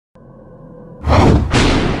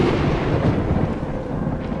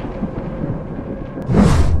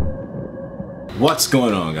What's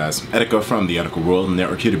going on, guys? Etika from the Etika World, and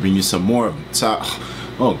we're here to bring you some more of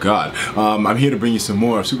oh god, I'm here to bring you some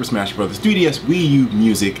more of Super Smash Bros. 3DS Wii U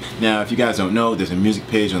music. Now, if you guys don't know, there's a music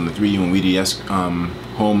page on the 3U and Wii DS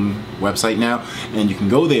home website now, and you can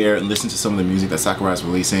go there and listen to some of the music that Sakurai is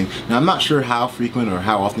releasing. Now, I'm not sure how frequent or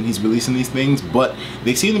how often he's releasing these things, but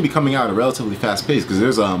they seem to be coming out at a relatively fast pace because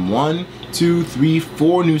there's 1, 2, 3,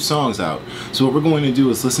 4 new songs out. So what we're going to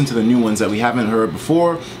do is listen to the new ones that we haven't heard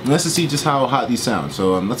before, and let's just see just how hot these sound.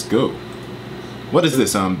 So let's go. What is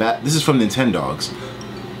this? This is from Nintendogs.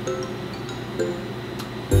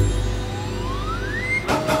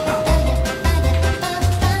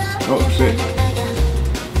 Oh shit.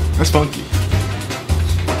 That's funky.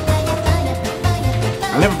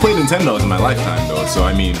 I never played Nintendogs in my lifetime though, so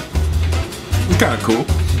I mean, it's kinda cool.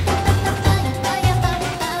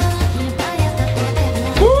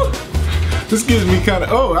 Woo! This gives me kinda,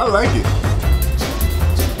 oh, I like it.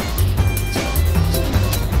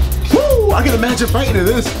 Woo! I can imagine fighting to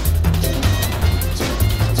this.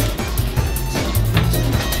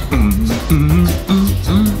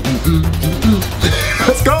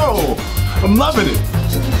 Let's go! I'm loving it.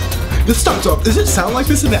 This starts off. Does it sound like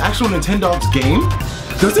this in the actual Nintendogs game?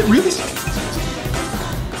 Does it really?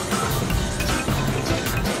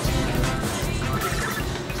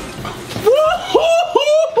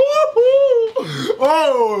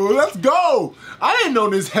 Oh, let's go! I didn't know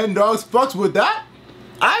Nintendogs fucks with that.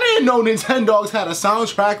 I didn't know Nintendogs had a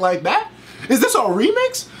soundtrack like that. Is this a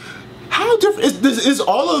remix? How different is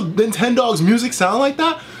all of Nintendogs music sound like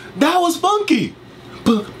that? That was funky.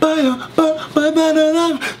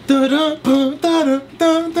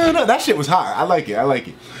 That shit was hot. I like it. I like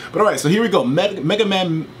it. But alright, so here we go.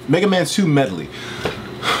 Megaman 2 medley.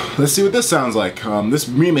 Let's see what this sounds like. This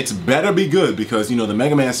remix better be good because, you know, the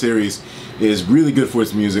Mega Man series is really good for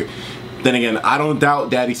its music. Then again, I don't doubt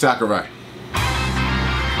Daddy Sakurai.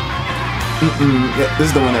 Yeah, this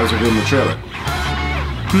is the one that was revealed in the trailer.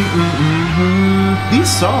 These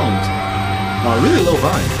songs are really low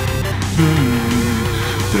volume.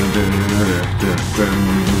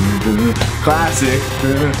 Classic.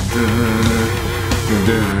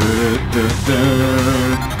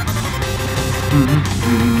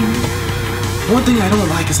 One thing I don't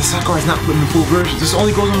like is that Sakurai's not putting the full version. This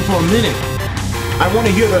only goes on for a minute. I want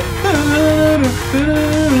to hear the.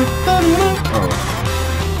 Oh.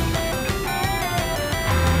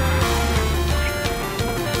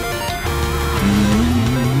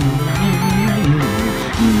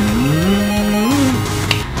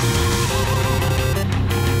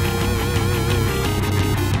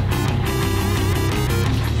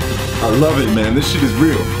 I love it, man. This shit is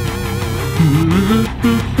real.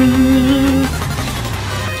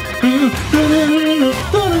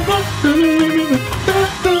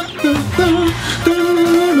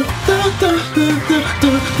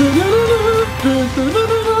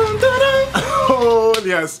 Oh,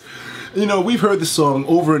 yes. You know, we've heard this song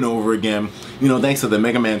over and over again, you know, thanks to the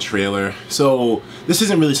Mega Man trailer. So this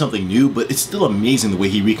isn't really something new, but it's still amazing the way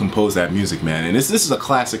he recomposed that music, man. And this is a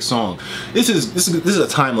classic song. This is a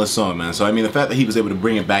timeless song, man. So I mean, the fact that he was able to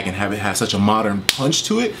bring it back and have it have such a modern punch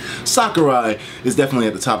to it, Sakurai is definitely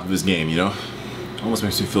at the top of his game, you know. Almost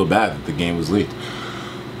makes me feel bad that the game was leaked.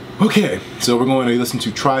 Okay, so we're going to listen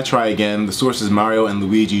to Try Again. The source is Mario and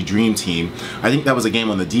Luigi Dream Team. I think that was a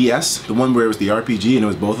game on the DS, the one where it was the RPG and it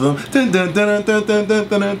was both of them.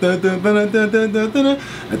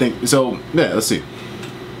 I think, so yeah, let's see.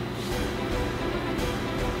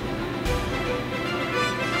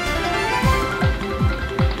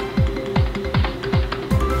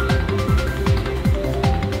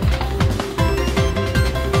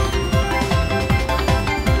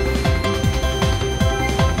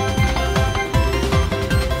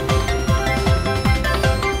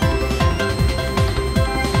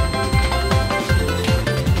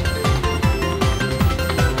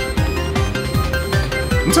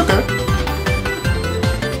 It's okay.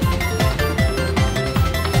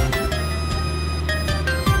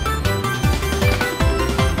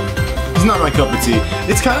 It's not my cup of tea.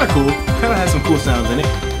 It's kind of cool. Kind of has some cool sounds in it.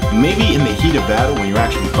 Maybe in the heat of battle when you're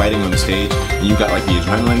actually fighting on the stage and you got like the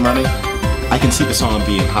adrenaline running, I can see the song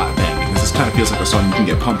being hot then because this kind of feels like a song you can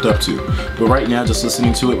get pumped up to. But right now, just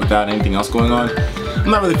listening to it without anything else going on, I'm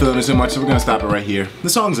not really feeling it so much, so we're gonna stop it right here. The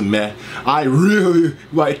song's a meh. I really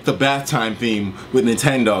like the bath time theme with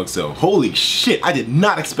Nintendogs though. Holy shit, I did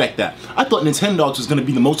not expect that. I thought Nintendogs was gonna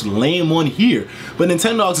be the most lame one here, but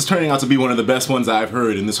Nintendogs is turning out to be one of the best ones I've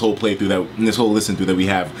heard in this whole playthrough, in this whole listen through that we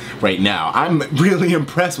have right now. I'm really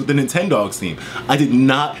impressed with the Nintendogs theme. I did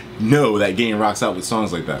not know that game rocks out with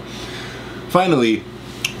songs like that. Finally,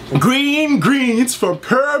 Green Greens from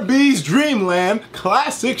Kirby's Dream Land.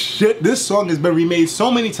 Classic shit. This song has been remade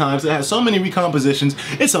so many times. It has so many recompositions.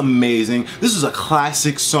 It's amazing. This is a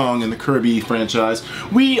classic song in the Kirby franchise.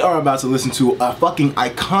 We are about to listen to a fucking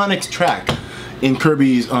iconic track in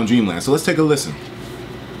Kirby's Dream Land. So let's take a listen.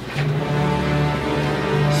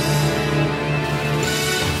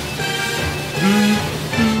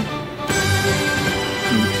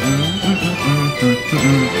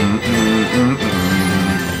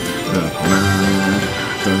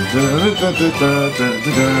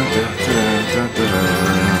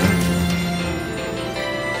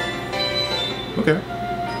 Okay.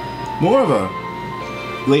 More of a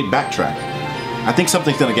laid back track. I think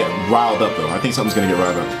something's gonna get riled up though. I think something's gonna get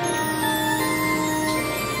riled up.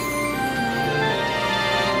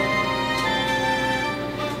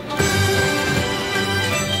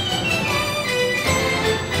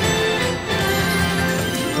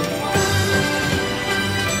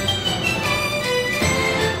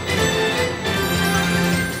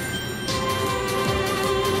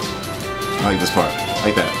 I like this part. I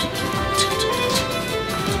like that.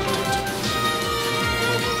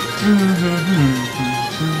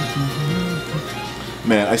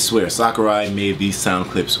 Man, I swear, Sakurai made these sound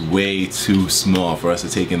clips way too small for us to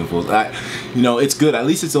take in the full. You know, it's good. At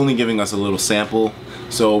least it's only giving us a little sample,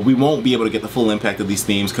 so we won't be able to get the full impact of these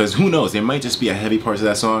themes, because who knows, there might just be a heavy parts of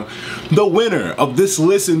that song. The winner of this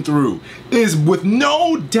listen through is, with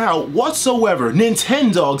no doubt whatsoever,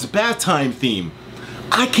 Nintendogs' Bath Time theme.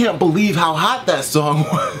 I can't believe how hot that song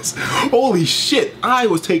was. Holy shit, I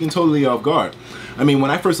was taken totally off guard. I mean,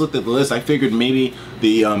 when I first looked at the list, I figured maybe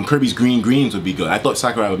the Kirby's Green Greens would be good. I thought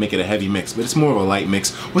Sakurai would make it a heavy mix, but it's more of a light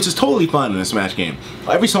mix, which is totally fun in a Smash game.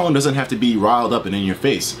 Every song doesn't have to be riled up and in your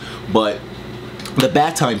face, but the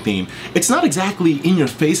Bath Time theme, it's not exactly in your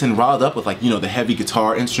face and riled up with, like, you know, the heavy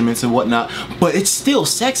guitar instruments and whatnot, but it's still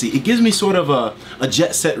sexy. It gives me sort of a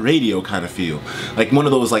Jet Set Radio kind of feel. Like one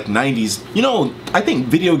of those like 90s, you know, I think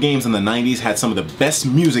video games in the 90s had some of the best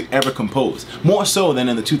music ever composed. More so than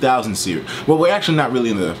in the 2000s series. Well, we're actually not really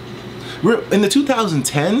in the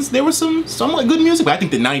 2010s, there was some somewhat good music, but I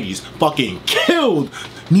think the 90s fucking killed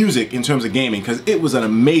music in terms of gaming, because it was an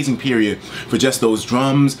amazing period for just those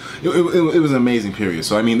drums. It was an amazing period.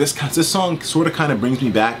 So I mean, this song sort of kind of brings me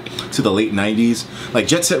back to the late 90s, like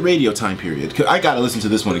Jet Set Radio time period. I gotta listen to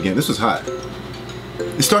this one again. This was hot.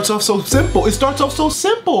 It starts off so simple. It starts off so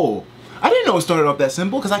simple. I didn't know it started off that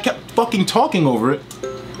simple because I kept fucking talking over it.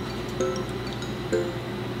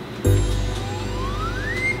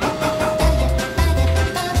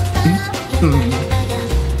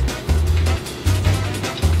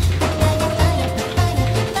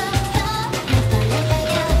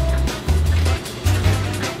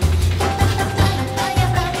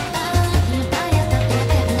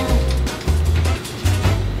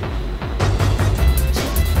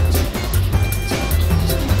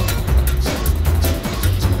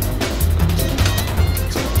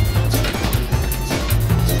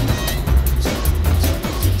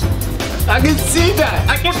 I can see that!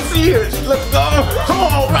 I can see it! Let's go!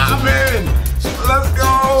 Oh, Robin! Let's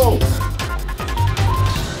go!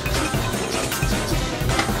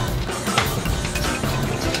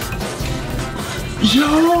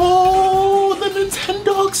 Yo! The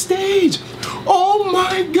Nintendogs stage! Oh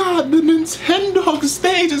my god! The Nintendogs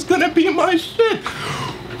stage is gonna be my shit!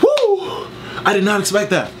 Woo! I did not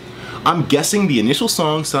expect that. I'm guessing the initial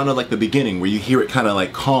song sounded like the beginning, where you hear it kind of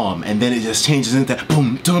like calm, and then it just changes into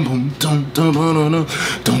boom, dum, boom, dum, dum, dum, dum,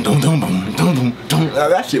 dum, dum, dum, boom, dum, dum, dum.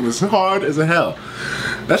 That shit was hard as hell.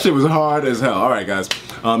 That shit was hard as hell. All right, guys.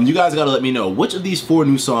 You guys gotta let me know which of these 4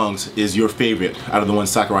 new songs is your favorite out of the ones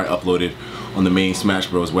Sakurai uploaded on the main Smash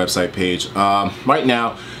Bros. Website page. Right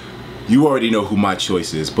now, you already know who my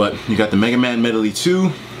choice is, but you got the Megaman Medley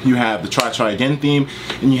 2. You have the Try Again theme,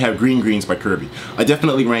 and you have Green Greens by Kirby. I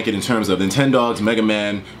definitely rank it in terms of Nintendogs, Mega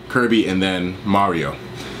Man, Kirby, and then Mario.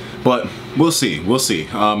 But we'll see, we'll see.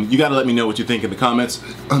 You gotta let me know what you think in the comments.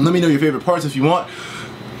 Let me know your favorite parts if you want.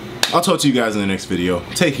 I'll talk to you guys in the next video.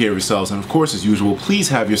 Take care of yourselves, and of course, as usual, please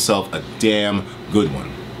have yourself a damn good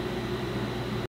one.